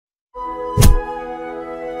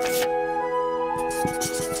எல்லாருக்கும்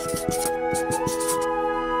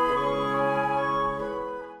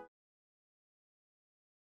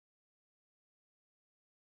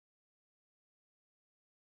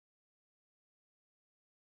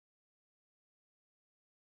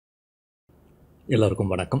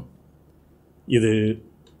வணக்கம். இது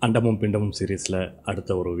அண்டமும் பிண்டமும் சீரீஸில்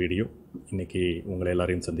அடுத்த ஒரு வீடியோ. இன்றைக்கி உங்களை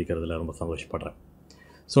எல்லாரையும் சந்திக்கிறதுல ரொம்ப சந்தோஷப்படுறேன்.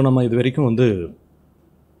 ஸோ நம்ம இது வரைக்கும்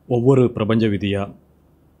ஒவ்வொரு பிரபஞ்ச விதியாக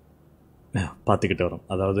பார்த்துக்கிட்டு வரோம்.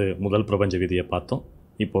 அதாவது முதல் பிரபஞ்ச விதியை பார்த்தோம்.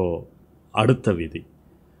 இப்போது அடுத்த விதி.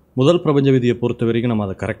 முதல் பிரபஞ்ச விதியை பொறுத்த வரைக்கும் நம்ம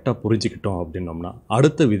அதை கரெக்டாக புரிஞ்சுக்கிட்டோம் அப்படின்னோம்னா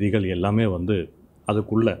அடுத்த விதிகள் எல்லாமே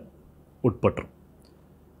அதுக்குள்ளே உட்பட்டுரும்.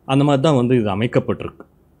 அந்த மாதிரி தான் இது அமைக்கப்பட்டிருக்கு.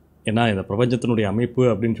 ஏன்னா இந்த பிரபஞ்சத்தினுடைய அமைப்பு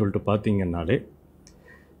அப்படின்னு சொல்லிட்டு பார்த்தீங்கன்னாலே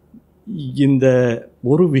இந்த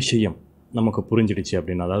ஒரு விஷயம் நமக்கு புரிஞ்சிடுச்சு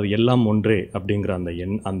அப்படின்னா, அதாவது எல்லாம் ஒன்றே அப்படிங்கிற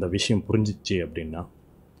அந்த விஷயம் புரிஞ்சிச்சு அப்படின்னா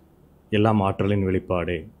எல்லாம் ஆற்றலின்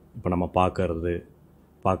வெளிப்பாடே. இப்போ நம்ம பார்க்கறது,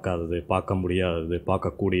 பார்க்காதது, பார்க்க முடியாதது,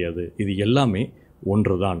 பார்க்கக்கூடியது, இது எல்லாமே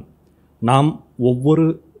ஒன்று தான். நாம்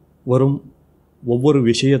ஒவ்வொரு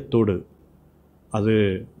விஷயத்தோடு, அது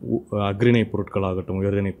அக்ரிணை பொருட்களாகட்டும்,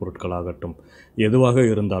 உயர்திணை பொருட்களாகட்டும், எதுவாக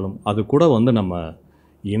இருந்தாலும் அது கூட நம்ம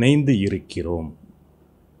இணைந்து இருக்கிறோம்,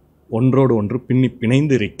 ஒன்றோடு ஒன்று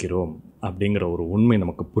பிணைந்து இருக்கிறோம் அப்படிங்கிற ஒரு உண்மை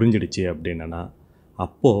நமக்கு புரிஞ்சிடுச்சு அப்படின்னா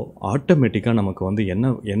அப்போது ஆட்டோமேட்டிக்காக நமக்கு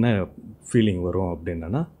என்ன ஃபீலிங் வரும்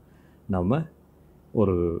அப்படின்னா, நம்ம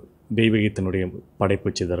ஒரு தெய்வீகத்தினுடைய படைப்பு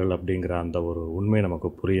சிதறல் அப்படிங்கிற அந்த ஒரு உண்மை நமக்கு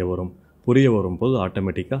புரிய வரும்போது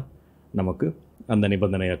ஆட்டோமேட்டிக்காக நமக்கு அந்த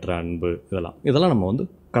நிபந்தனையற்ற அன்பு, இதெல்லாம் நம்ம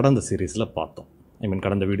கடந்த சீரீஸில் பார்த்தோம்.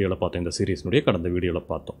 கடந்த வீடியோவில் பார்த்தோம். இந்த சீரீஸினுடைய கடந்த வீடியோவில்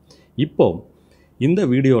பார்த்தோம். இப்போது இந்த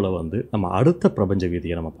வீடியோவில் நம்ம அடுத்த பிரபஞ்ச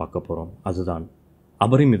விதியை நம்ம பார்க்க போகிறோம். அதுதான்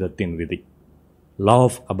அபரிமிதத்தின் விதி, லா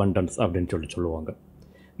ஆஃப் அபண்டன்ஸ் அப்படின்னு சொல்லுவாங்க.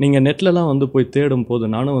 நீங்கள் நெட்லலாம் போய் தேடும் போது,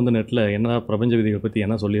 நானும் நெட்டில் என்ன பிரபஞ்ச விதிகளை பற்றி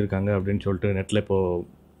என்ன சொல்லியிருக்காங்க அப்படின்னு சொல்லிட்டு நெட்டில்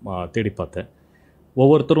இப்போது தேடி பார்த்தேன்.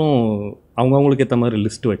 ஒவ்வொருத்தரும் அவங்கவுங்களுக்கு ஏற்ற மாதிரி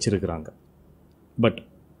லிஸ்ட்டு வச்சுருக்கிறாங்க. பட்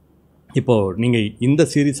இப்போது நீங்கள் இந்த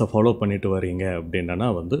சீரீஸை ஃபாலோ பண்ணிட்டு வரீங்க அப்படின்னா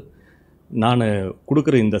நான்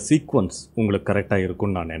கொடுக்குற இந்த சீக்வன்ஸ் உங்களுக்கு கரெக்டாக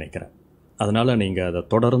இருக்கும்னு நான் நினைக்கிறேன். அதனால் நீங்கள் அதை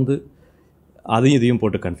தொடர்ந்து இதையும்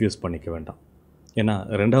போட்டு கன்ஃபியூஸ் பண்ணிக்க வேண்டாம். ஏன்னா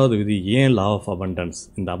ரெண்டாவது விதி ஏன் லா ஆஃப் அபண்டன்ஸ்,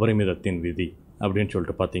 இந்த அபரிமிதத்தின் விதி அப்படின்னு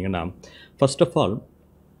சொல்லிட்டு பார்த்தீங்கன்னா, ஃபர்ஸ்ட் ஆஃப் ஆல்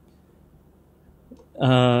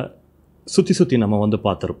சுற்றி நம்ம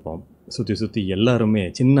பார்த்துருப்போம். சுற்றி எல்லாருமே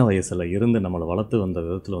சின்ன வயசில் இருந்து நம்மளை வளர்த்து வந்த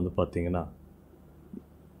விதத்தில் பார்த்தீங்கன்னா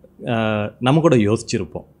நம்ம கூட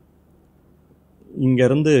யோசிச்சிருப்போம்.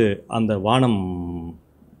 இங்கேருந்து அந்த வானம்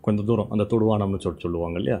கொஞ்சம் தூரம், அந்த தொடுவானம்னு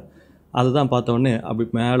சொல்லுவாங்க இல்லையா, அதுதான் பார்த்தோன்னே அப்படி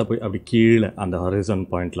மேலே போய் அப்படி கீழே அந்த ஹொரைசன்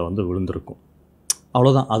பாயிண்டில் விழுந்திருக்கும்.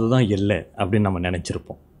 அவ்வளோதான், அதுதான் எல்லை அப்படின்னு நம்ம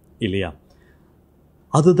நினச்சிருப்போம் இல்லையா.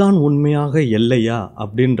 அதுதான் உண்மையாக எல்லையா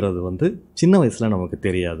அப்படின்றது சின்ன வயசில் நமக்கு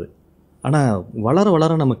தெரியாது. ஆனால் வளர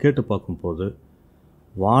வளர நம்ம கேட்டு பார்க்கும்போது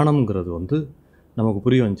வானம்ங்கிறது நமக்கு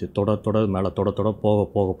புரிய வந்துச்சு. தொட மேலே தொட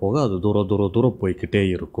போக அது தூரம் போய்கிட்டே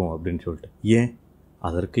இருக்கும் அப்படின்னு சொல்லிட்டு. ஏன்?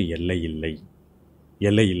 அதற்கு எல்லை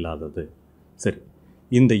இல்லாதது. சரி,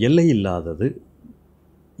 இந்த எல்லை இல்லாதது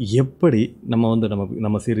எப்படி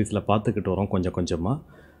நம்ம சீரீஸில் பார்த்துக்கிட்டு வரோம் கொஞ்சம் கொஞ்சமாக.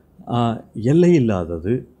 எல்லை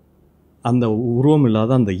இல்லாதது, அந்த உருவம்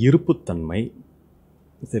இல்லாத அந்த இருப்புத்தன்மை.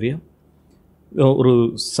 சரியா? ஒரு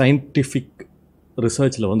சயின்டிஃபிக்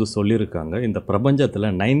ரிசர்ச்சில் சொல்லியிருக்காங்க, இந்த பிரபஞ்சத்தில்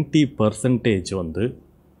 90%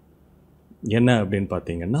 என்ன அப்படின்னு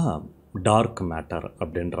பார்த்தீங்கன்னா டார்க் மேட்டர்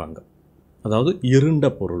அப்படின்றாங்க. அதாவது இருண்ட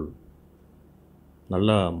பொருள்,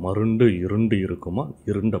 நல்லா இருண்டு இருக்குமா,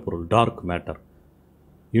 இருண்ட பொருள், டார்க் மேட்டர்.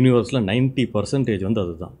 யூனிவர்ஸில் 90%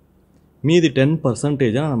 அதுதான். மீதி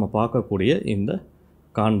 10% நம்ம பார்க்கக்கூடிய இந்த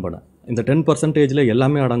காண்பனை. இந்த 10%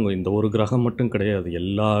 எல்லாமே அடங்கும். இந்த ஒரு கிரகம் மட்டும் கிடையாது,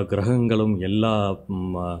 எல்லா கிரகங்களும், எல்லா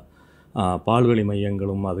பால்வெளி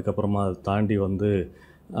மையங்களும், அதுக்கப்புறமா அதை தாண்டி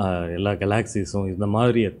எல்லா கேலாக்சிஸும், இந்த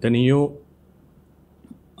மாதிரி எத்தனையோ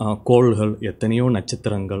கோள்கள், எத்தனையோ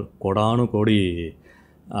நட்சத்திரங்கள், கோடானு கோடி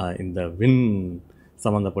இந்த விண்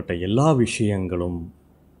சம்மந்தப்பட்ட எல்லா விஷயங்களும்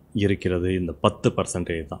இருக்கிறது. இந்த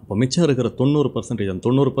 10% தான். இப்போ மிச்சம் இருக்கிற 90%, அந்த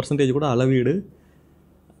 90% கூட அளவீடு,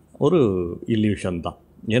 ஒரு இல்யூஷன் தான்.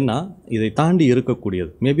 ஏன்னா இதை தாண்டி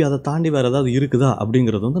இருக்கக்கூடியது, மேபி அதை தாண்டி வேறு ஏதாவது இருக்குதா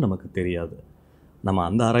அப்படிங்கிறது நமக்கு தெரியாது. நம்ம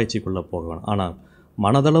அந்த ஆராய்ச்சிக்குள்ளே போக வேணும். ஆனால்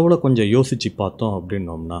மனதளவில் கொஞ்சம் யோசித்து பார்த்தோம்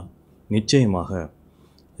அப்படின்னோம்னா நிச்சயமாக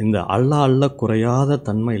இந்த அள்ள குறையாத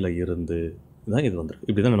தன்மையில் இருந்து தான் இது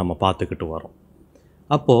இப்படி தான் நம்ம பார்த்துக்கிட்டு வரோம்.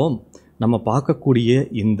 அப்போது நம்ம பார்க்கக்கூடிய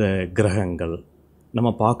இந்த கிரகங்கள், நம்ம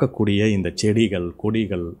பார்க்கக்கூடிய இந்த செடிகள்,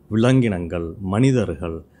 கொடிகள், விலங்கினங்கள்,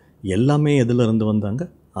 மனிதர்கள் எல்லாமே எதிலிருந்து வந்தாங்க?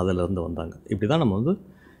 அதிலிருந்து வந்தாங்க. இப்படி தான் நம்ம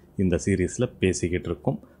இந்த சீரீஸில் பேசிக்கிட்டு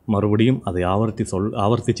இருக்கோம். மறுபடியும் அதை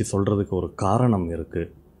ஆவர்த்தித்து சொல்கிறதுக்கு ஒரு காரணம் இருக்குது.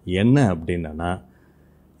 என்ன அப்படின்னா,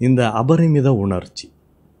 இந்த அபரிமித உணர்ச்சி.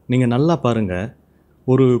 நீங்கள் நல்லா பாருங்கள்,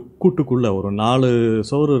 ஒரு கூட்டுக்குள்ளே ஒரு 4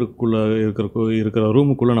 சோறுக்குள்ளே இருக்கிற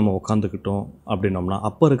ரூமுக்குள்ளே நம்ம உட்காந்துக்கிட்டோம் அப்படின்னோம்னா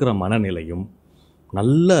அப்போ இருக்கிற மனநிலையும்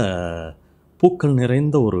நல்ல பூக்கள்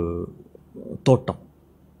நிறைந்த ஒரு தோட்டம்,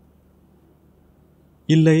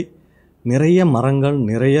 இல்லை நிறைய மரங்கள்,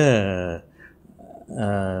 நிறைய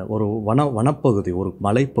ஒரு வனப்பகுதி, ஒரு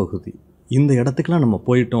மலைப்பகுதி, இந்த இடத்துக்கெலாம் நம்ம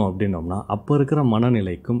போயிட்டோம் அப்படின்னோம்னா அப்போ இருக்கிற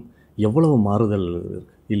மனநிலைக்கும் எவ்வளவு மாறுதல்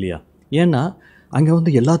இல்லையா? ஏன்னா அங்கே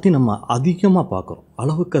வந்து எல்லாத்தையும் நம்ம அதிகமாக பார்க்குறோம்,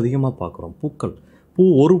 அளவுக்கு அதிகமாக பார்க்குறோம்.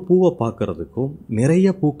 ஒரு பூவை பார்க்குறதுக்கும் நிறைய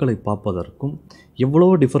பூக்களை பார்ப்பதற்கும் எவ்வளோ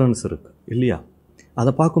டிஃப்ரென்ஸ் இருக்குது இல்லையா?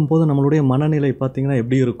 அதை பார்க்கும்போது நம்மளுடைய மனநிலை பார்த்திங்கன்னா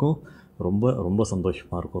எப்படி இருக்கும்? ரொம்ப ரொம்ப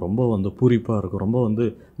சந்தோஷமாக இருக்கும், ரொம்ப வந்து பூரிப்பாக இருக்கும், ரொம்ப வந்து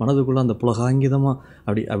மனதுக்குள்ளே அந்த புலகாங்கிதமாக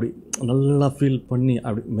அப்படி நல்லா ஃபீல் பண்ணி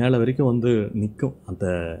அப்படி மேலே வரைக்கும் வந்து நிற்கும் அந்த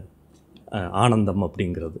ஆனந்தம்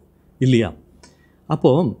அப்படிங்கிறது இல்லையா?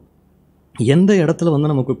 அப்போது எந்த இடத்துல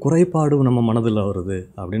வந்து நமக்கு குறைபாடு நம்ம மனதில் வருது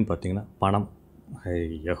அப்படின்னு பார்த்திங்கன்னா பணம்.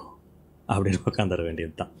 ஐயோ அப்படின்னு உட்காந்துட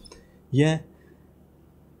வேண்டியது தான். ஏன்?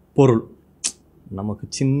 பொருள் நமக்கு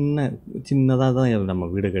சின்னதாக தான் நம்ம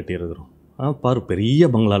வீடு கட்டியிருக்கிறோம். ஆனால் பாரு பெரிய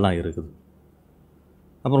பங்களாலாம் இருக்குது.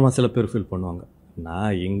 அப்புறமா சில பேர் ஃபீல் பண்ணுவாங்க,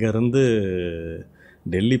 நான் இங்கேருந்து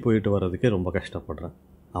டெல்லி போயிட்டு வர்றதுக்கே ரொம்ப கஷ்டப்படுறேன்,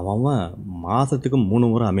 அவன் மாதத்துக்கு 3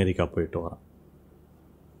 முறை அமெரிக்கா போயிட்டு வரான்.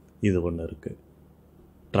 இது ஒன்று இருக்குது,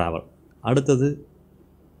 ட்ராவல். அடுத்தது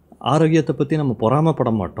ஆரோக்கியத்தை பற்றி நம்ம பொறாமப்பட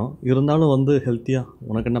மாட்டோம், இருந்தாலும் வந்து ஹெல்த்தியாக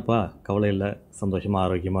உனக்கு என்னப்பா கவலை இல்லை, சந்தோஷமாக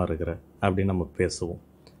ஆரோக்கியமாக இருக்கிற அப்படின்னு நம்ம பேசுவோம்.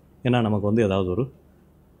 ஏன்னா நமக்கு வந்து ஏதாவது ஒரு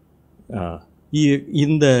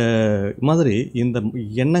இந்த மாதிரி இந்த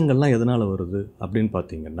எண்ணங்கள்லாம் எதனால் வருது அப்படின்னு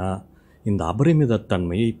பார்த்திங்கன்னா இந்த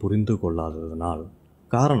அபரிமிதத்தன்மையை புரிந்து கொள்ளாததுனால்.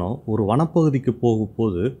 காரணம், ஒரு வனப்பகுதிக்கு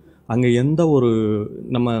போகும்போது அங்கே எந்த ஒரு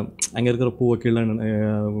நம்ம அங்கே இருக்கிற பூவை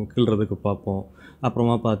கிள்றதுக்கு பார்ப்போம்.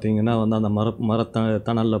 அப்புறமா பார்த்திங்கன்னா வந்து அந்த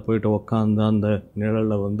மரத்தணலில் போயிட்டு உக்காந்து அந்த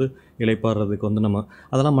நிழலில் வந்து இளைப்பாடுறதுக்கு வந்து நம்ம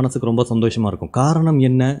அதெல்லாம் மனசுக்கு ரொம்ப சந்தோஷமாக இருக்கும். காரணம்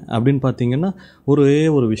என்ன அப்படின்னு பார்த்திங்கன்னா ஒரே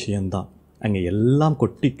ஒரு விஷயந்தான், அங்கே எல்லாம்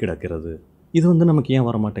கொட்டி கிடக்கிறது. இது வந்து நமக்கு ஏன்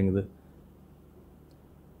வர மாட்டேங்குது?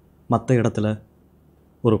 மற்ற இடத்துல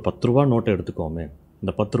ஒரு 10 ரூபா நோட்டை எடுத்துக்கோமே,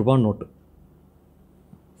 இந்த 10 ரூபா நோட்டு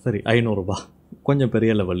சரி 500 ரூபா கொஞ்சம்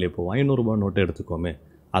பெரிய லெவல்லே போவோம், 500 ரூபா நோட்டை எடுத்துக்கோமே,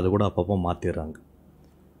 அது கூட அப்பப்போ மாற்றிடுறாங்க.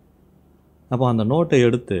 அப்போ அந்த நோட்டை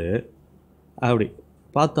எடுத்து அப்படி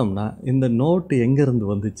பார்த்தோம்னா இந்த நோட்டு எங்கேருந்து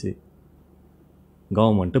வந்துச்சு?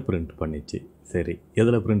 கவர்மெண்ட்டு பிரிண்ட் பண்ணிச்சு. சரி,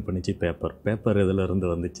 எதில் பிரிண்ட் பண்ணிச்சு? பேப்பர் எதில் இருந்து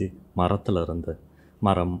வந்துச்சு? மரத்தில் இருந்து.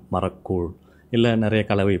 மரக்கூழ் இல்லை நிறைய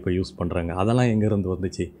கலவை இப்போ யூஸ் பண்ணுறாங்க, அதெல்லாம் எங்கேருந்து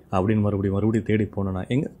வந்துச்சு அப்படின்னு மறுபடியும் தேடி போனோன்னா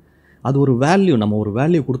எங்கே? அது ஒரு வேல்யூ, நம்ம ஒரு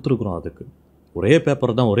வேல்யூ கொடுத்துருக்குறோம் அதுக்கு. ஒரே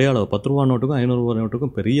பேப்பர் தான், ஒரே அளவு. 10 ரூபா நோட்டுக்கும் 500 ரூபா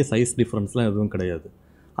நோட்டுக்கும் பெரிய சைஸ் டிஃப்ரென்ஸ்லாம் எதுவும் கிடையாது.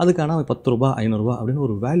 அதுக்கான 10 ரூபா 500 ரூபா அப்படின்னு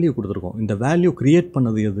ஒரு வேல்யூ கொடுத்துருக்கோம். இந்த வேல்யூ க்ரியேட்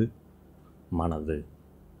பண்ணது எது? மனது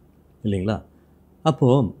இல்லைங்களா?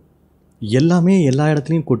 அப்போது எல்லாமே எல்லா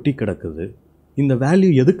இடத்துலையும் கொட்டி கிடக்குது. இந்த வேல்யூ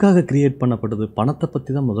எதுக்காக க்ரியேட் பண்ணப்பட்டது? பணத்தை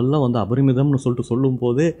பற்றி தான் முதல்ல வந்து அபரிமிதம்னு சொல்லும்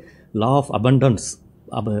போதே லா ஆஃப் அபண்டன்ஸ்,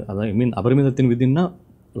 அதான் அபரிமிதத்தின் விதின்னா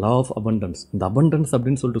லா ஆஃப் அபண்டன்ஸ். இந்த அபண்டன்ஸ்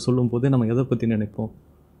அப்படின்னு சொல்லும் போதே நம்ம எதை பற்றி நினைப்போம்?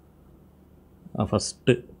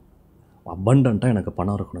 ஃபஸ்ட்டு அபண்டண்ட்டாக எனக்கு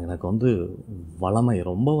பணம் இருக்கணும், எனக்கு வந்து வளமை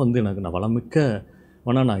ரொம்ப வந்து எனக்கு நான் வளமிக்க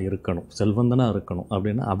நான் இருக்கணும், செல்வந்தனாக இருக்கணும்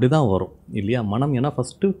அப்படின்னா அப்படி தான் வரும் இல்லையா மனம்? ஏன்னா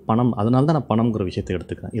ஃபஸ்ட்டு பணம், அதனால தான் நான் பணம்ங்கிற விஷயத்தை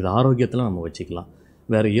எடுத்துக்கிறேன். இது ஆரோக்கியத்தில் நம்ம வச்சுக்கலாம்,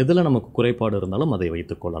 வேறு எதில் நமக்கு குறைபாடு இருந்தாலும் அதை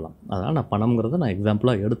வைத்துக்கொள்ளலாம். அதனால் நான் பணம்ங்கிறத நான்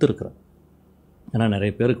எக்ஸாம்பிளாக எடுத்துருக்கிறேன். ஏன்னா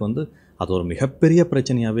நிறைய பேருக்கு வந்து அது ஒரு மிகப்பெரிய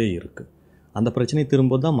பிரச்சனையாகவே இருக்குது. அந்த பிரச்சனை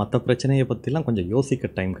திரும்பும்போது தான் மற்ற பிரச்சனையை பற்றிலாம் கொஞ்சம்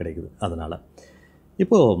யோசிக்க டைம் கிடைக்குது. அதனால்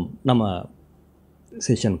இப்போது நம்ம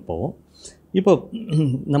செஷன் போவோம். இப்போ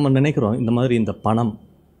நம்ம நினைக்கிறோம் இந்த மாதிரி இந்த பணம்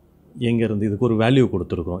எங்கேருந்து, இதுக்கு ஒரு வேல்யூ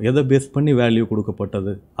கொடுத்துருக்குறோம். எதை பேஸ் பண்ணி வேல்யூ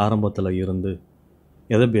கொடுக்கப்பட்டது? ஆரம்பத்தில் இருந்து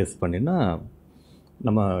எதை பேஸ் பண்ணினா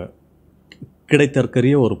நம்ம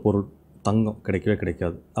கிடைத்தற்கரிய ஒரு பொருள் தங்கம் கிடைக்கவே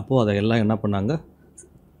கிடைக்காது. அப்போது அதை எல்லாம் என்ன பண்ணாங்க?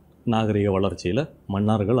 நாகரிக வளர்ச்சியில்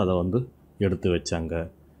மன்னர்கள் அதை வந்து எடுத்து வச்சாங்க,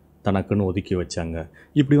 தனக்குன்னு ஒதுக்கி வச்சாங்க.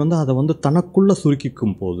 இப்படி வந்து அதை வந்து தனக்குள்ளே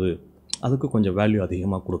சுருக்கிக்கும் போது அதுக்கு கொஞ்சம் வேல்யூ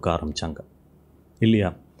அதிகமாக கொடுக்க ஆரம்பித்தாங்க இல்லையா?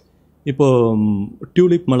 இப்போது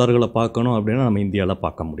டியூலிப் மலர்களை பார்க்கணும் அப்படின்னா நம்ம இந்தியாவில்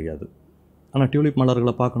பார்க்க முடியாது. ஆனால் டியூலிப்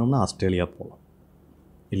மலர்களை பார்க்கணும்னா ஆஸ்திரேலியா போகலாம்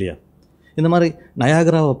இல்லையா? இந்த மாதிரி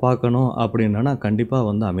நயாகராவை பார்க்கணும் அப்படின்னா கண்டிப்பாக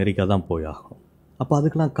வந்து அமெரிக்கா தான் போய் ஆகணும். அப்போ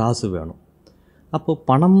அதுக்கெலாம் காசு வேணும். அப்போது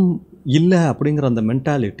பணம் இல்லை அப்படிங்கிற அந்த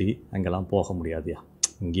மென்டாலிட்டி அங்கெல்லாம் போக முடியாதுயா,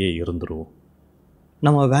 இங்கேயே இருந்துருவோம்.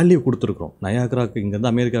 நம்ம வேல்யூ கொடுத்துருக்குறோம். நயாகராவுக்கு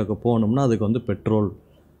இங்கேருந்து அமெரிக்காவுக்கு போகணும்னா அதுக்கு வந்து பெட்ரோல்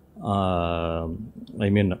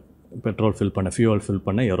ஃபில் பண்ண, ஃபியூவல் ஃபில்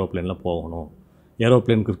பண்ண ஏரோப்ளேனில் போகணும்.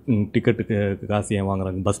 ஏரோப்ளேனுக்கு டிக்கெட்டுக்கு காசு ஏன்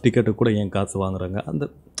வாங்குறாங்க, பஸ் டிக்கெட்டுக்கு கூட ஏன் காசு வாங்குறாங்க, அந்த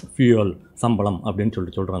ஃபியூவல் சம்பளம் அப்படின்னு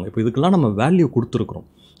சொல்கிறாங்க. இப்போ இதுக்கெல்லாம் நம்ம வேல்யூ கொடுத்துருக்குறோம்.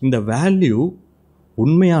 இந்த வேல்யூ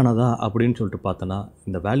உண்மையானதா அப்படின்னு சொல்லிட்டு பார்த்தோன்னா,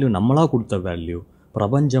 இந்த வேல்யூ நம்மளாக கொடுத்த வேல்யூ.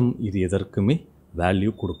 பிரபஞ்சம் இது எதற்குமே வேல்யூ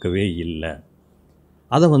கொடுக்கவே இல்லை.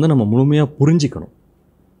 அதை வந்து நம்ம முழுமையாக புரிஞ்சிக்கணும்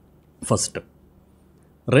ஃபஸ்ட்டு.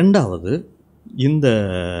 ரெண்டாவது, இந்த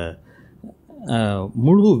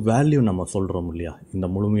முழு வேல்யூ நம்ம சொல்கிறோம் இல்லையா, இந்த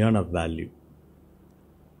முழுமையான வேல்யூ,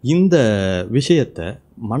 இந்த விஷயத்தை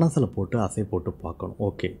மனசில் போட்டு அசை போட்டு பார்க்கணும்.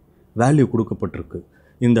 ஓகே, வேல்யூ கொடுக்கப்பட்டிருக்கு.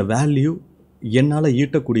 இந்த வேல்யூ என்னால்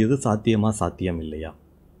ஈட்டக்கூடியது சாத்தியம் இல்லையா?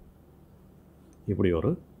 இப்படி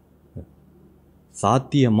ஒரு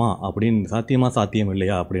சாத்தியம்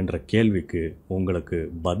இல்லையா அப்படின்ற கேள்விக்கு உங்களுக்கு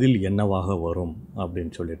பதில் என்னவாக வரும்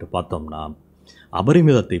அப்படின்னு சொல்லிட்டு பார்த்தோம்னா,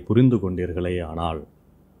 அபரிமிதத்தை புரிந்து கொண்டீர்களே ஆனால்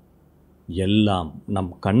எல்லாம்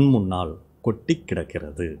நம் கண் முன்னால் கொட்டி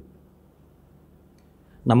கிடக்கிறது.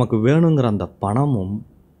 நமக்கு வேணுங்கிற அந்த பணமும்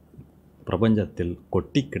பிரபஞ்சத்தில்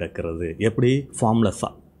கொட்டி கிடக்கிறது. எப்படி?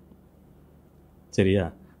 ஃபார்ம்லெஸ்ஸாக. சரியா?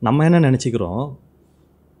 நம்ம என்ன நினச்சிக்கிறோம்,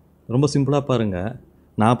 ரொம்ப சிம்பிளாக பாருங்கள்,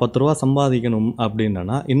 நான் 10 ரூபா சம்பாதிக்கணும்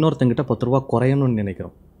அப்படின்னா இன்னொருத்தங்கிட்ட 10 ரூபா குறையணும்னு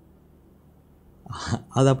நினைக்கிறோம்.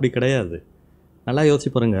 அது அப்படி கிடையாது. நல்லா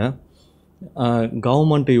யோசிச்சு பாருங்கள்.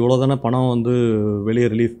 கவர்மெண்ட் இவ்வளோ தானே பணம் வந்து வெளியே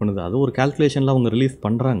ரிலீஸ் பண்ணுது, அது ஒரு கால்குலேஷனில் அவங்க ரிலீஸ்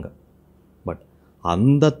பண்ணுறாங்க. பட்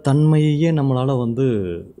அந்த தன்மையே நம்மளால் வந்து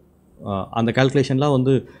அந்த கால்குலேஷன்லாம்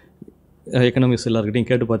வந்து எக்கனாமிக்ஸ் எல்லாருக்கிட்டையும்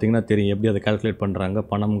கேட்டு பார்த்தீங்கன்னா தெரியும் எப்படி அதை கால்குலேட் பண்ணுறாங்க.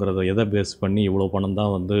 பணம்ங்கிறத எதை பேஸ் பண்ணி இவ்வளோ பணம்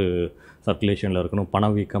தான் வந்து சர்க்குலேஷனில் இருக்கணும்,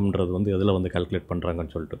 பணவீக்கம்ன்றது வந்து எதில் வந்து கால்குலேட்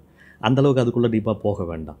பண்ணுறாங்கன்னு சொல்லிட்டு அந்தளவுக்கு அதுக்குள்ளே டீப்பாக போக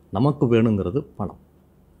வேண்டாம். நமக்கு வேணுங்கிறது பணம்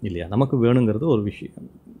இல்லையா? நமக்கு வேணுங்கிறது ஒரு விஷயம்.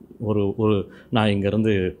 ஒரு நான்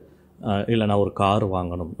இங்கேருந்து இல்லை நான் ஒரு கார்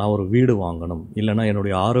வாங்கணும், நான் ஒரு வீடு வாங்கணும், இல்லைனா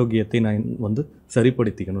என்னுடைய ஆரோக்கியத்தை நான் வந்து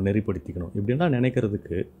சரிப்படுத்திக்கணும், நெறிப்படுத்திக்கணும், இப்படின்லாம்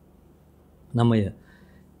நினைக்கிறதுக்கு நம்ம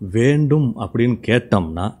வேண்டும் அப்படின்னு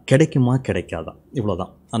கேட்டோம்னா கிடைக்குமா கிடைக்காதா,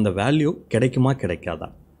 இவ்வளோதான். அந்த வேல்யூ கிடைக்குமா கிடைக்காதா?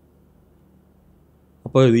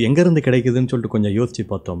 அப்போ இது எங்கேருந்து கிடைக்குதுன்னு சொல்லிட்டு கொஞ்சம் யோசித்து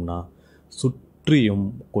பார்த்தோம்னா, சுற்றியும்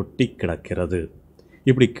கொட்டி கிடக்கிறது.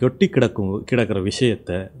 இப்படி கொட்டி கிடக்கிற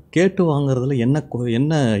விஷயத்தை கேட்டு வாங்கிறதுல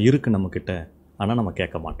என்ன இருக்குது நம்மக்கிட்ட, ஆனால் நம்ம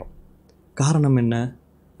கேட்க மாட்டோம். காரணம் என்ன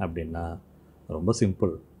அப்படின்னா ரொம்ப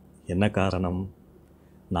சிம்பிள். என்ன காரணம்?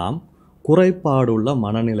 நாம் குறைபாடுள்ள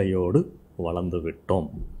மனநிலையோடு வளர்ந்து விட்டோம்.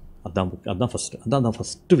 அதான்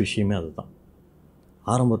ஃபஸ்ட்டு விஷயமே. அதுதான்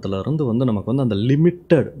ஆரம்பத்தில் இருந்து வந்து நமக்கு வந்து அந்த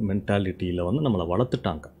லிமிட்டட் மென்டாலிட்டியில் வந்து நம்மளை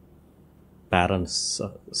வளர்த்துட்டாங்க. Parents,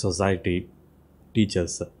 society,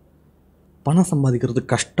 teachers. பணம் சம்பாதிக்கிறது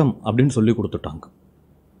கஷ்டம் அப்படின்னு சொல்லி கொடுத்துட்டாங்க.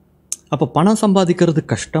 அப்போ பணம் சம்பாதிக்கிறது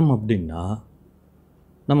கஷ்டம் அப்படின்னா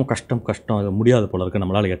நம்ம கஷ்டம் அது முடியாத போல இருக்குது,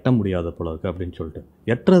 நம்மளால் எட்ட முடியாத போல இருக்குது அப்படின்னு சொல்லிட்டு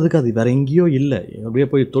எட்டுறதுக்கு அது வேறு எங்கேயோ இல்லை, அப்படியே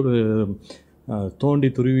போய் தோண்டி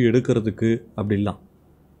துருவி எடுக்கிறதுக்கு அப்படிலாம்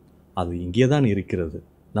அது இங்கே தான் இருக்கிறது.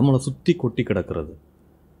 நம்மளை சுற்றி கொட்டி கிடக்கிறது.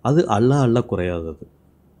 அது அல்ல குறையாதது.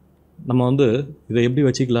 நம்ம வந்து இதை எப்படி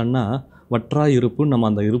வச்சுக்கலான்னா, வற்றா இருப்பு, நம்ம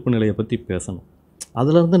அந்த இருப்பு நிலையை பற்றி பேசணும்.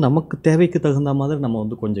 அதிலேருந்து நமக்கு தேவைக்கு தகுந்த மாதிரி நம்ம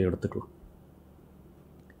வந்து கொஞ்சம் எடுத்துக்கலாம்.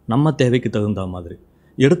 நம்ம தேவைக்கு தகுந்த மாதிரி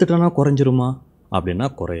எடுத்துட்டோன்னா குறைஞ்சிருமா அப்படின்னா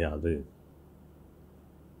குறையாது.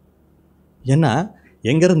 ஏன்னா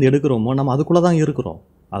எங்கேருந்து எடுக்கிறோமோ நம்ம அதுக்குள்ளே தான் இருக்கிறோம்.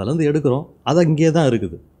 அதிலேருந்து எடுக்கிறோம், அது இங்கே தான்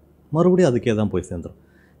இருக்குது, மறுபடியும் அதுக்கே தான் போய் சேர்ந்துடும்.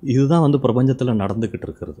 இதுதான் வந்து பிரபஞ்சத்தில் நடந்துக்கிட்டு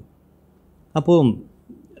இருக்கிறது. அப்போது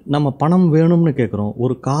நம்ம பணம் வேணும்னு கேட்குறோம்,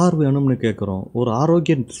 ஒரு கார் வேணும்னு கேட்குறோம், ஒரு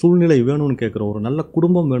ஆரோக்கிய சூழ்நிலை வேணும்னு கேட்குறோம், ஒரு நல்ல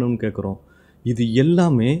குடும்பம் வேணும்னு கேட்குறோம். இது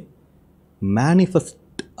எல்லாமே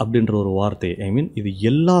மேனிஃபெஸ்ட் அப்படின்ற ஒரு வார்த்தை, இது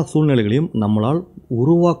எல்லா சூழ்நிலைகளையும் நம்மளால்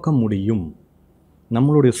உருவாக்க முடியும்.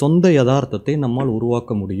 நம்மளுடைய சொந்த யதார்த்தத்தை நம்மால்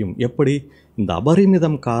உருவாக்க முடியும். எப்படி? இந்த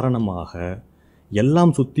அபரிமிதம் காரணமாக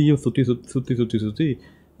எல்லாம் சுற்றி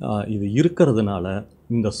இது இருக்கிறதுனால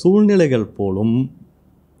இந்த சூழ்நிலைகள் போலும்,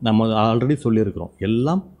 நம்ம ஆல்ரெடி சொல்லியிருக்கிறோம்,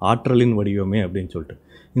 எல்லாம் ஆற்றலின் வடிவமே அப்படின்னு சொல்லிட்டு,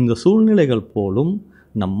 இந்த சூழ்நிலைகள் போலும்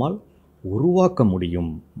நம்மால் உருவாக்க முடியும்.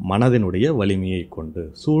 மனதினுடைய வலிமையை கொண்டு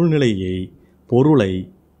சூழ்நிலையை, பொருளை,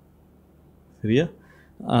 சரியா,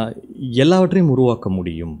 எல்லாவற்றையும் உருவாக்க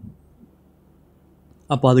முடியும்.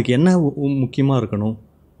 அப்போ அதுக்கு என்ன முக்கியமாக இருக்கணும்?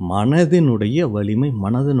 மனதினுடைய வலிமை,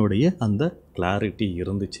 மனதினுடைய அந்த கிளாரிட்டி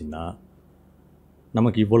இருந்துச்சுன்னா,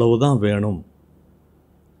 நமக்கு இவ்வளவு தான் வேணும்,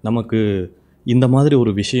 நமக்கு இந்த மாதிரி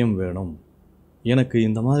ஒரு விஷயம் வேணும், எனக்கு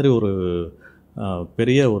இந்த மாதிரி ஒரு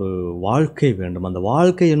பெரிய ஒரு வாழ்க்கை வேண்டும், அந்த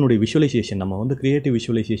வாழ்க்கை என்னுடைய விஷுவலைசேஷன், நம்ம வந்து க்ரியேட்டிவ்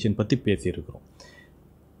விஷுவலைசேஷன் பற்றி பேசியிருக்கிறோம்.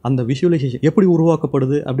 அந்த விஷுவலைசேஷன் எப்படி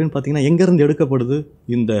உருவாக்கப்படுது அப்படின்னு பார்த்தீங்கன்னா, எங்கேருந்து எடுக்கப்படுது?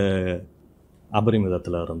 இந்த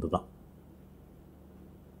அபரிமிதத்தில் இருந்து தான்.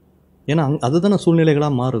 ஏன்னா அதுதானே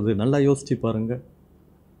சூழ்நிலைகளாக மாறுது. நல்லா யோசித்து பாருங்கள்.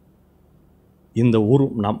 இந்த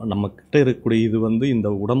நம்மக்கிட்ட இருக்கக்கூடிய இது வந்து இந்த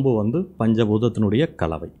உடம்பு வந்து பஞ்சபூதத்தினுடைய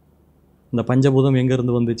கலவை. இந்த பஞ்சபூதம்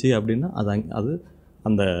எங்கேருந்து வந்துச்சு அப்படின்னா அது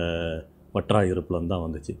அந்த வற்றா இருப்புலேருந்து தான்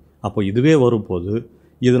வந்துச்சு. அப்போ இதுவே வரும்போது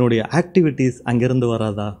இதனுடைய ஆக்டிவிட்டீஸ் அங்கேருந்து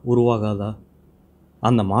வராதா, உருவாகாதா?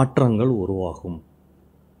 அந்த மாற்றங்கள் உருவாகும்.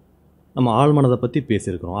 நம்ம ஆழ்மனதை பற்றி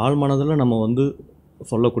பேசியிருக்கிறோம். ஆழ்மனதில் நம்ம வந்து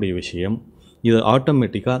சொல்லக்கூடிய விஷயம் இது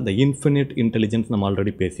ஆட்டோமேட்டிக்காக இந்த இன்ஃபினிட் இன்டெலிஜென்ஸ் நம்ம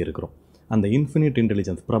ஆல்ரெடி பேசியிருக்கிறோம். அந்த இன்ஃபினிட்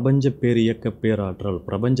இன்டெலிஜென்ஸ் பிரபஞ்ச பேரியக்க பேராற்றல்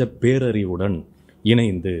பிரபஞ்ச பேரறிவுடன்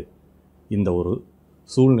இணைந்து இந்த ஒரு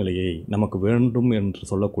சூழ்நிலையை, நமக்கு வேண்டும் என்று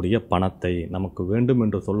சொல்லக்கூடிய பணத்தை, நமக்கு வேண்டும்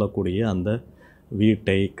என்று சொல்லக்கூடிய அந்த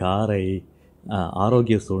வீட்டை, காரை,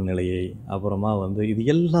 ஆரோக்கிய சூழ்நிலையை, அப்புறமா வந்து இது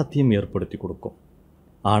எல்லாத்தையும் ஏற்படுத்தி கொடுக்கும்.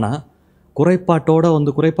 ஆனால் குறைபாட்டோடு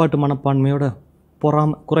வந்து குறைபாட்டு மனப்பான்மையோட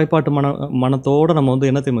குறைபாட்டு மனத்தோடு நம்ம வந்து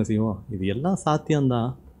என்ன தெரியுமா செய்வோம், இது எல்லாம்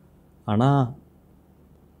சாத்தியம்தான் ஆனால்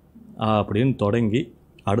அப்படின்னு தொடங்கி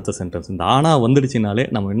அடுத்த சென்டென்ஸ் இந்த ஆனால் வந்துடுச்சினாலே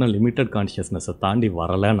நம்ம இன்னும் லிமிட்டட் கான்ஷியஸ்னஸை தாண்டி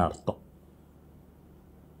வரலைன்னு அர்த்தம்.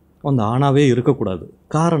 அந்த ஆணாவே இருக்கக்கூடாது.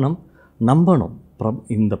 காரணம், நம்பணும்.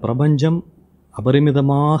 இந்த பிரபஞ்சம்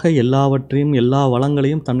அபரிமிதமாக எல்லாவற்றையும் எல்லா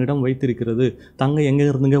வளங்களையும் தன்னிடம் வைத்திருக்கிறது. தங்கம் எங்கே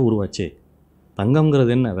இருந்துங்க உருவாச்சே?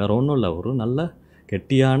 தங்கம்ங்கிறது என்ன, வேறு ஒன்றும் இல்லை, ஒரு நல்ல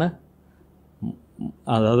கெட்டியான,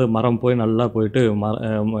 அதாவது மரம் போய் நல்லா போயிட்டு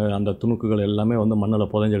அந்த துணுக்குகள் எல்லாமே வந்து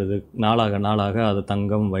மண்ணில் புதைஞ்சிடுது. நாளாக நாளாக அது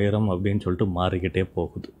தங்கம், வைரம் அப்படின்னு சொல்லிட்டு மாறிக்கிட்டே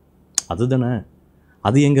போகுது. அதுதானே.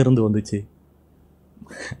 அது எங்கேருந்து வந்துச்சு?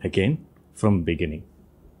 Again from beginning.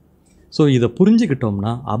 ஸோ இதை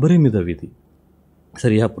புரிஞ்சுக்கிட்டோம்னா அபரிமித விதி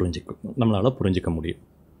சரியாக நம்மளால் புரிஞ்சிக்க முடியும்.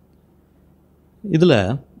 இதில்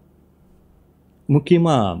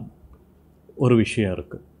முக்கியமாக ஒரு விஷயம்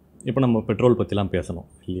இருக்குது. இப்போ நம்ம பெட்ரோல் பற்றிலாம் பேசணும்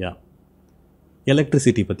இல்லையா?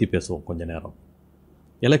 எலக்ட்ரிசிட்டி பற்றி பேசுவோம் கொஞ்ச நேரம்.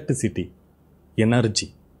 Electricity energy.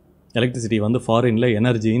 எலக்ட்ரிசிட்டி வந்து ஃபாரினில்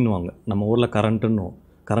எனர்ஜின்னுவாங்க, நம்ம ஊரில் கரண்ட்டுன்னுவோம்,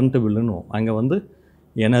 கரண்ட்டு பில்லுன்னுவோம், அங்கே வந்து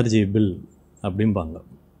எனர்ஜி பில் அப்படிம்பாங்க.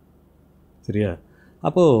 சரியா?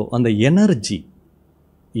 அப்போது அந்த எனர்ஜி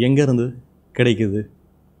எங்கேருந்து கிடைக்குது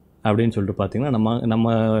அப்படின்னு சொல்லிட்டு பார்த்திங்கன்னா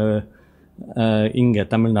நம்ம இங்கே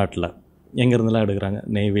தமிழ்நாட்டில் எங்கேருந்துலாம் எடுக்கிறாங்க?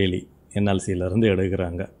 நெய்வேலி என்எல்சியிலேருந்து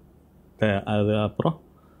எடுக்கிறாங்க. அது அப்புறம்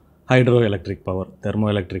hydro electric power, thermo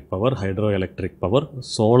electric power, hydro electric power,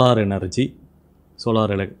 solar energy,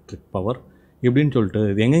 solar electric power இப்படின்னு சொல்லிட்டு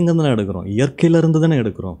இது எங்கெங்கேருந்து எடுக்கிறோம்? இயற்கையிலேருந்து தானே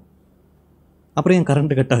எடுக்கிறோம். அப்புறம் ஏன்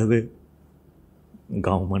கரண்ட்டு கட் ஆகுது?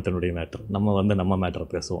 கவர்மெண்ட்டினுடைய மேட்ரு. நம்ம மேட்ரை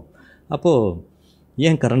பேசுவோம். அப்போது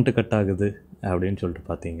ஏன் கரண்ட்டு கட் ஆகுது அப்படின்னு சொல்லிட்டு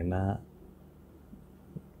பார்த்தீங்கன்னா,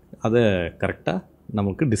 அதை கரெக்டாக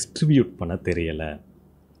நமக்கு டிஸ்ட்ரிபியூட் பண்ண தெரியலை,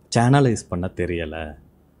 சேனலைஸ் பண்ண தெரியலை.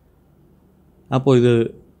 அப்போது இது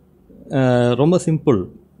ரொம்ப சிம்பிள்.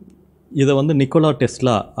 இதை வந்து நிக்கோலா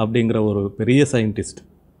டெஸ்லா அப்படிங்கிற ஒரு பெரிய சயின்டிஸ்ட்,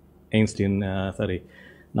 ஐன்ஸ்டீன்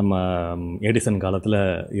நம்ம எடிசன் காலத்தில்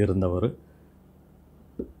இருந்தவர்,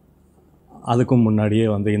 அதுக்கும் முன்னாடியே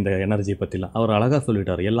வந்து இந்த எனர்ஜி பற்றிலாம் அவர் அழகாக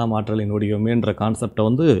சொல்லிட்டார். எல்லாம் ஆற்றலின் வடிவமேன்ற கான்செப்டை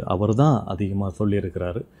வந்து அவர் தான் அதிகமாக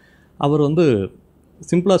சொல்லியிருக்கிறாரு. அவர் வந்து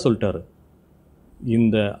சிம்பிளாக சொல்லிட்டார்.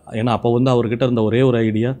 ஏன்னா அப்போ வந்து அவர்கிட்ட இருந்த ஒரே ஒரு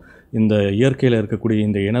ஐடியா, இந்த இயற்கையில் இருக்கக்கூடிய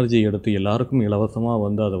இந்த எனர்ஜியை எடுத்து எல்லாருக்கும் இலவசமாக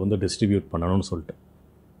வந்து அதை வந்து டிஸ்ட்ரிபியூட் பண்ணணும்னு சொல்லிட்டு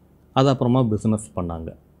அது அப்புறமா பிஸ்னஸ் பண்ணாங்க.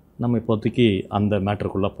 நம்ம இப்போதைக்கு அந்த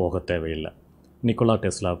மேட்ருக்குள்ளே போக தேவையில்லை. நிக்கோலா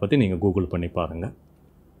டெஸ்லா பற்றி நீங்கள் கூகுள் பண்ணி பாருங்கள்.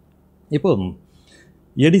 இப்போது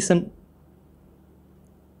எடிசன்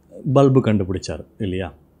பல்பு கண்டுபிடிச்சார் இல்லையா?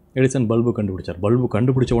 எடிசன் பல்பு கண்டுபிடிச்சார். பல்பு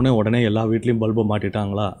கண்டுபிடிச்ச உடனே எல்லா வீட்லேயும் பல்பை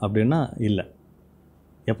மாட்டிட்டாங்களா அப்படின்னா இல்லை.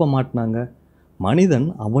 எப்போ மாட்டினாங்க? மனிதன்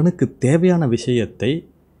அவனுக்கு தேவையான விஷயத்தை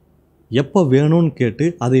எப்போ வேணும்னு கேட்டு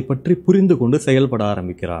அதை பற்றி புரிந்து கொண்டு செயல்பட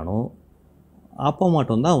ஆரம்பிக்கிறானோ அப்போ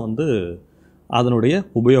மட்டும்தான் வந்து அதனுடைய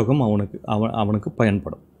உபயோகம் அவனுக்கு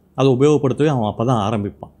பயன்படும். அதை உபயோகப்படுத்தவே அவன் அப்போ தான்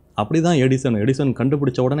ஆரம்பிப்பான். அப்படி தான் எடிசன்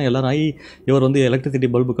கண்டுபிடிச்ச உடனே எல்லோரும் இவர் வந்து எலக்ட்ரிசிட்டி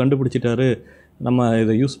பல்பு கண்டுபிடிச்சிட்டாரு, நம்ம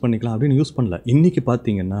இதை யூஸ் பண்ணிக்கலாம் அப்படின்னு யூஸ் பண்ணல. இன்றைக்கி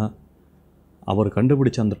பார்த்திங்கன்னா அவர்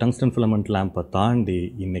கண்டுபிடிச்ச அந்த டங்ஸ்டன் ஃபிலமெண்ட் லேம்பை தாண்டி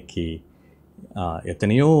இன்றைக்கி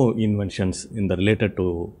எத்தனையோ இன்வென்ஷன்ஸ் இந்த related to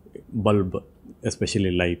bulb,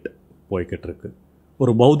 especially light போய்கிட்டுருக்கு.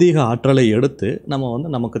 ஒரு பௌதீக ஆற்றலை எடுத்து நம்ம வந்து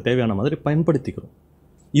நமக்கு தேவையான மாதிரி பயன்படுத்திக்கிறோம்.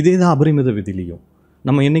 இதே தான் அபரிமித விதிலையும்.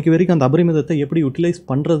 நம்ம இன்றைக்கி வரைக்கும் அந்த அபரிமிதத்தை எப்படி யூட்டிலைஸ்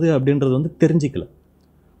பண்ணுறது அப்படின்றது வந்து தெரிஞ்சிக்கல.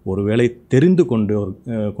 ஒருவேளை தெரிந்து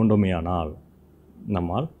கொண்டோமேயானால்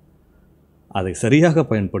நம்மால் அதை சரியாக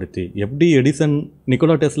பயன்படுத்தி, எப்படி எடிசன்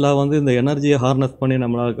நிக்கோலா டெஸ்லா வந்து இந்த எனர்ஜியை ஹார்னஸ் பண்ணி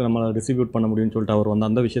நம்மளை டிஸ்ட்ரிபியூட் பண்ண முடியும்னு சொல்லிட்டு அவர் வந்து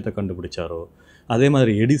அந்த விஷயத்தை கண்டுபிடிச்சாரோ, அதே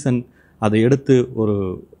மாதிரி எடிசன் அதை எடுத்து ஒரு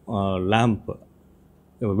லேம்ப்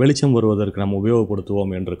வெளிச்சம் வருவதற்கு நம்ம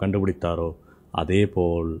உபயோகப்படுத்துவோம் என்று கண்டுபிடித்தாரோ,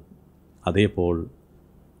 அதே போல்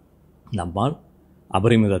நம்மால்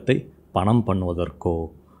அபரிமிதத்தை பணம் பண்ணுவதற்கோ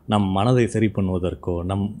நம் மனதை சரி பண்ணுவதற்கோ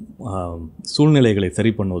நம் சூழ்நிலைகளை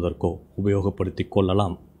சரி பண்ணுவதற்கோ உபயோகப்படுத்தி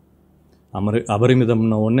கொள்ளலாம்.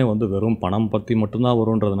 அபரிமிதம்ன ஒன்றே வந்து வெறும் பணம் பற்றி மட்டும்தான்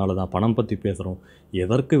வருன்றதுனால தான் பணம் பற்றி பேசுகிறோம்.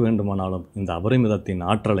 எதற்கு வேண்டுமானாலும் இந்த அபரிமிதத்தின்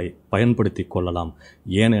ஆற்றலை பயன்படுத்தி கொள்ளலாம்.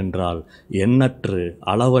 ஏனென்றால் எண்ணற்று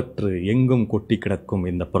அளவற்று எங்கும் கொட்டி கிடக்கும்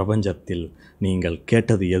இந்த பிரபஞ்சத்தில் நீங்கள்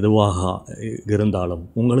கேட்டது எதுவாக இருந்தாலும்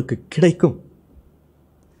உங்களுக்கு கிடைக்கும்.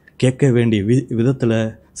 கேட்க வேண்டிய விதத்தில்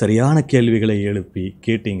சரியான கேள்விகளை எழுப்பி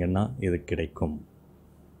கேட்டிங்கன்னா இது கிடைக்கும்.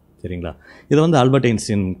 சரிங்களா? இதை வந்து ஆல்பர்ட்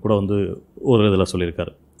ஐன்ஸ்டீன் கூட வந்து ஒரு இதில்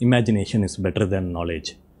சொல்லியிருக்காரு, imagination is better than knowledge.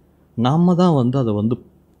 நாம் தான் வந்து அதை வந்து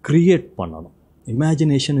க்ரியேட் பண்ணணும்.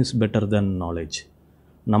 Imagination is better than knowledge.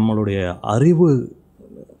 நம்மளுடைய அறிவு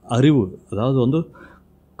அதாவது வந்து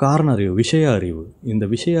காரண அறிவு, விஷய அறிவு, இந்த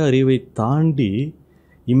விஷய அறிவை தாண்டி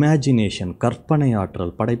இமேஜினேஷன், கற்பனை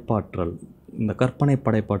ஆற்றல், படைப்பாற்றல், இந்த கற்பனை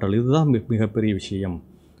படைப்பாற்றல் இதுதான் மிகப்பெரிய விஷயம்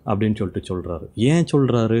அப்படின்னு சொல்லிட்டு சொல்கிறாரு. ஏன்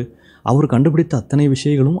சொல்கிறாரு? அவர் கண்டுபிடித்த அத்தனை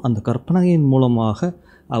விஷயங்களும் அந்த கற்பனையின் மூலமாக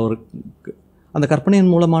அந்த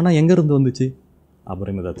கற்பனையின் மூலமான எங்கேருந்து வந்துச்சு?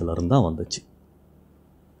 அபரிமிதத்திலிருந்து தான் வந்துச்சு.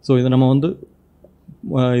 ஸோ இதை நம்ம வந்து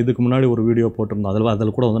இதுக்கு முன்னாடி ஒரு வீடியோ போட்டிருந்தோம்.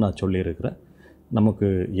 அதில் கூட வந்து நான் சொல்லியிருக்கிறேன், நமக்கு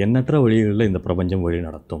எண்ணற்ற வழிகளில் இந்த பிரபஞ்சம் வழி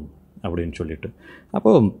நடத்தும் அப்படின்னு சொல்லிட்டு.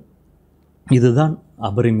 அப்போது இதுதான்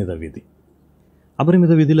அபரிமித விதி.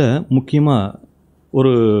 அபரிமித விதியில் முக்கியமாக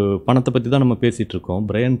ஒரு பணத்தை பற்றி தான் நம்ம பேசிகிட்ருக்கோம்.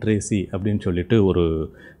 பிரையன் ட்ரேசி அப்படின்னு சொல்லிட்டு ஒரு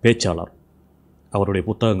பேச்சாளர், அவருடைய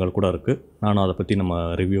புத்தகங்கள் கூட இருக்குது. நானும் அதை பற்றி நம்ம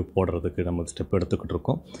ரிவ்யூ போடுறதுக்கு நம்ம ஸ்டெப் எடுத்துக்கிட்டு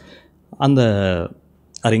இருக்கோம். அந்த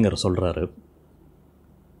அறிஞர் சொல்கிறாரு,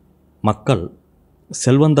 மக்கள்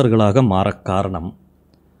செல்வந்தர்களாக மாற காரணம்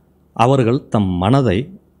அவர்கள் தம் மனதை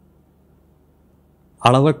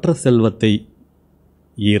அளவற்ற செல்வத்தை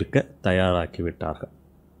ஈர்க்க தயாராக்கிவிட்டார்கள்.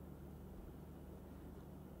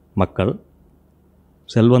 மக்கள்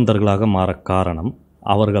செல்வந்தர்களாக மாற காரணம்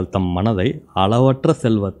அவர்கள் தம் மனதை அளவற்ற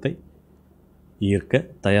செல்வத்தை ஈர்க்க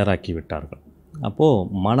தயாராக்கிவிட்டார்கள்.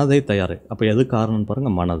 அப்போது மனதை அப்போ எது காரணம்னு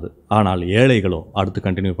பாருங்கள், மனது. ஆனால் ஏழைகளோ, அடுத்து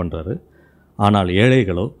கண்டினியூ பண்ணுறாரு, ஆனால்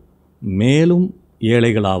ஏழைகளோ மேலும்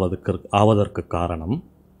ஏழைகள் ஆவதற்கு காரணம்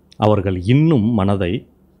அவர்கள் இன்னும் மனதை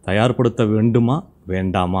தயார்படுத்த வேண்டுமா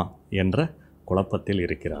வேண்டாமா என்ற குழப்பத்தில்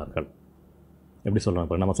இருக்கிறார்கள். எப்படி சொல்கிறோம்?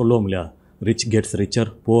 இப்போ நம்ம சொல்லுவோம் இல்லையா, ரிச் கெட்ஸ் ரிச்சர்,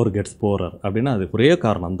 போர் கெட்ஸ் போரர் அப்படின்னா அது ஒரே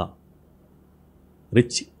காரணம்தான்.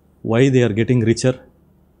 Rich, why they are getting richer?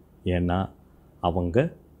 ஏன்னா அவங்க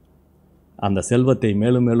அந்த செல்வத்தை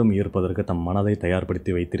மேலும் மேலும் ஈர்ப்பதற்கு தம் மனதை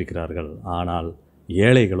தயார்படுத்தி வைத்திருக்கிறார்கள். ஆனால்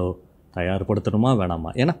ஏழைகளோ தயார்படுத்தணுமா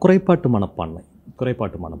வேணாமா? ஏன்னா குறைபாட்டு மனப்பான்மை.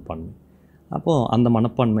 அப்போது அந்த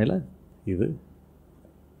மனப்பான்மையில் இது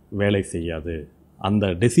வேலை செய்யாது. அந்த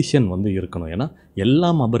டெசிஷன் வந்து இருக்கணும். ஏன்னா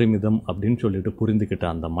எல்லாம் அபரிமிதம் அப்படின்னு சொல்லிட்டு புரிந்துக்கிட்ட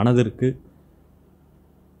அந்த மனதிற்கு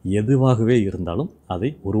எதுவாகவே இருந்தாலும் அதை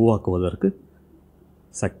உருவாக்குவதற்கு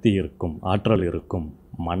சக்தி இருக்கும், ஆற்றல் இருக்கும்.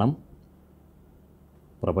 மனம்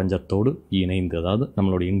பிரபஞ்சத்தோடு இணைந்து, அதாவது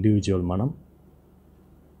நம்மளுடைய இண்டிவிஜுவல் மனம்,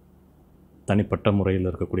 தனிப்பட்ட முறையில்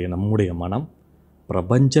இருக்கக்கூடிய நம்முடைய மனம்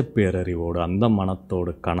பிரபஞ்ச பேரறிவோடு அந்த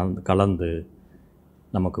மனத்தோடு கலந்து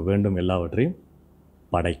நமக்கு வேண்டும் எல்லாவற்றையும்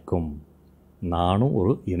படைக்கும். நானும்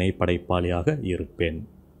ஒரு இணை படைப்பாளியாக இருப்பேன்.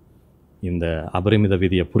 இந்த அபரிமித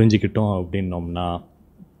விதியை புரிஞ்சிக்கிட்டோம் அப்படின்னோம்னா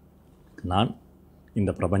நான்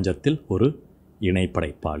இந்த பிரபஞ்சத்தில் ஒரு இணை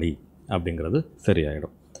படைப்பாளி அப்படிங்கிறது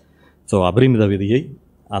சரியாயிடும். ஸோ அபரிமித விதியை,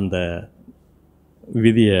 அந்த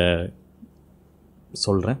விதியை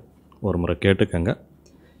சொல்கிறேன், ஒரு முறை கேட்டுக்கங்க.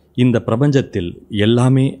 இந்த பிரபஞ்சத்தில்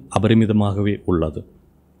எல்லாமே அபரிமிதமாகவே உள்ளது.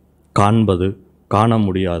 காண்பது, காண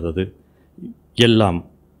முடியாதது எல்லாம்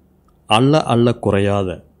அல்ல குறையாத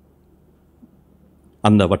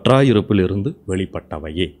அந்த வற்றாயிருப்பிலிருந்து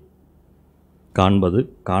வெளிப்பட்டவையே. காண்பது,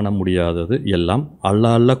 காண முடியாதது எல்லாம்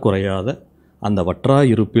அல்ல குறையாத அந்த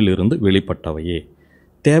வற்றாயிருப்பில் இருந்து வெளிப்பட்டவையே.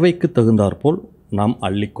 தேவைக்கு தகுந்தாற்போல் நாம்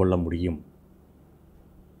அள்ளிக்கொள்ள முடியும்.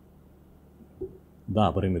 தான்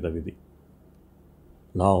அபரிமித விதி,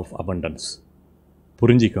 லா ஆஃப் அபண்டன்ஸ்.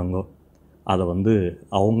 புரிஞ்சிக்கோங்க, அதை வந்து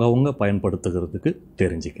அவங்கவுங்க பயன்படுத்துகிறதுக்கு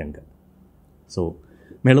தெரிஞ்சிக்கங்க. ஸோ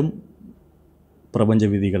மேலும் பிரபஞ்ச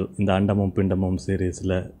விதிகள், இந்த அண்டமும் பிண்டமும்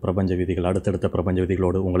சீரீஸில் பிரபஞ்ச விதிகள், அடுத்தடுத்த பிரபஞ்ச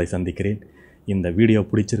விதிகளோடு உங்களை சந்திக்கிறேன். இந்த வீடியோ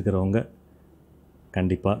பிடிச்சிருக்கிறவங்க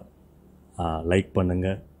கண்டிப்பாக லைக்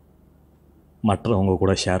பண்ணுங்கள், மற்றவங்க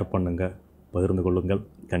கூட ஷேர் பண்ணுங்கள், பகிர்ந்து கொள்ளுங்கள்.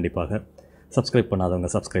 கண்டிப்பாக சப்ஸ்கிரைப் பண்ணாதவங்க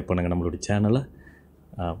சப்ஸ்கிரைப் பண்ணுங்கள் நம்மளுடைய சேனலை.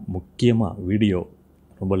 முக்கியமாக வீடியோ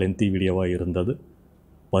ரொம்ப லென்த்தி வீடியோவாக இருந்தது,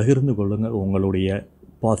 பகிர்ந்து கொள்ளுங்கள். உங்களுடைய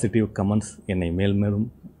பாசிட்டிவ் கமெண்ட்ஸ் என்னை மேலும்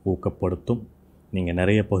ஊக்கப்படுத்தும். நீங்கள்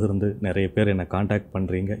நிறைய பகிர்ந்து நிறைய பேர் என்னை காண்டாக்ட்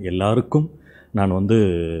பண்ணுறீங்க. எல்லாருக்கும் நான் வந்து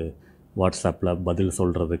வாட்ஸ்அப்பில் பதில்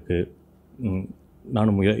சொல்கிறதுக்கு,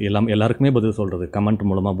 நானும் எல்லாருக்குமே பதில் சொல்கிறது, கமெண்ட்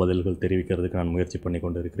மூலமாக பதில்கள் தெரிவிக்கிறதுக்கு நான் முயற்சி பண்ணி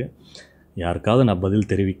கொண்டு இருக்கிறேன். யாருக்காவது நான் பதில்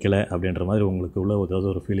தெரிவிக்கலை அப்படின்ற மாதிரி உங்களுக்கு உள்ள ஏதாவது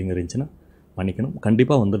ஒரு ஃபீலிங் இருந்துச்சுன்னா மன்னிக்கணும்.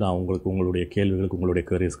 கண்டிப்பாக வந்து நான் உங்களுடைய கேள்விகளுக்கு உங்களுடைய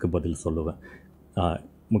queries-க்கு பதில் சொல்லுவேன்.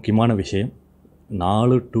 முக்கியமான விஷயம்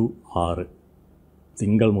 4 to 6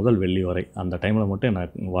 திங்கள் முதல் வெள்ளி வரை அந்த டைமில் மட்டும் என்னை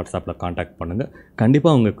வாட்ஸ்அப்பில் காண்டாக்ட் பண்ணுங்கள்.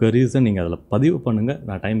 கண்டிப்பாக உங்கள் queries-ஐ நீங்கள் அதில் பதிவு பண்ணுங்கள்.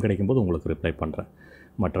 நான் டைம் கிடைக்கும்போது உங்களுக்கு ரிப்ளை பண்ணுறேன்.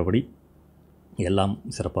 மற்றபடி எல்லாம்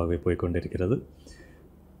சிறப்பாகவே போய்கொண்டிருக்கிறது.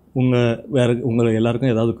 உங்கள்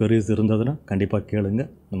எல்லாருக்கும் ஏதாவது queries இருந்ததுன்னா கண்டிப்பாக கேளுங்க,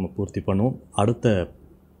 நம்ம பூர்த்தி பண்ணுவோம். அடுத்த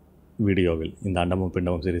வீடியோவில், இந்த அண்டமும்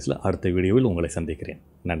பிண்டமும் சீரீஸில் அடுத்த வீடியோவில் உங்களை சந்திக்கிறேன்.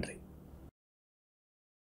 நன்றி.